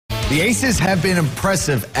The Aces have been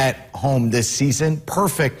impressive at home this season,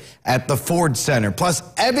 perfect at the Ford Center. Plus,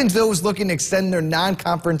 Evansville is looking to extend their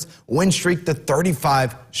non-conference win streak to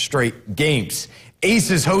 35 straight games.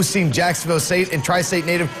 Aces hosting Jacksonville State and Tri-State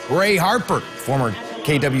native Ray Harper, former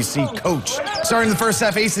KWC coach. Starting the first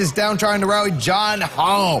half, Aces down trying to rally. John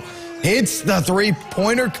Hall hits the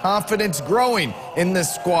three-pointer, confidence growing in the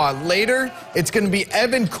squad. Later, it's going to be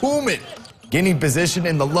Evan Kuhlman getting position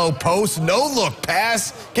in the low post. No look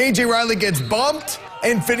pass. KJ Riley gets bumped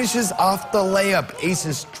and finishes off the layup.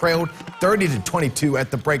 Aces trailed 30-22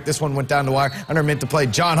 at the break. This one went down the wire. Under a minute to play.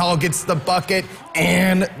 John Hall gets the bucket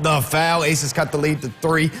and the foul. Aces cut the lead to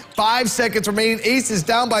 3. 5 seconds remaining. Aces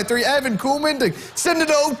down by 3. Evan Kuhlman to send it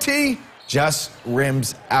to OT. Just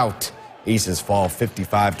rims out. Aces fall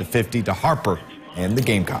 55-50 to Harper and the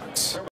Gamecocks.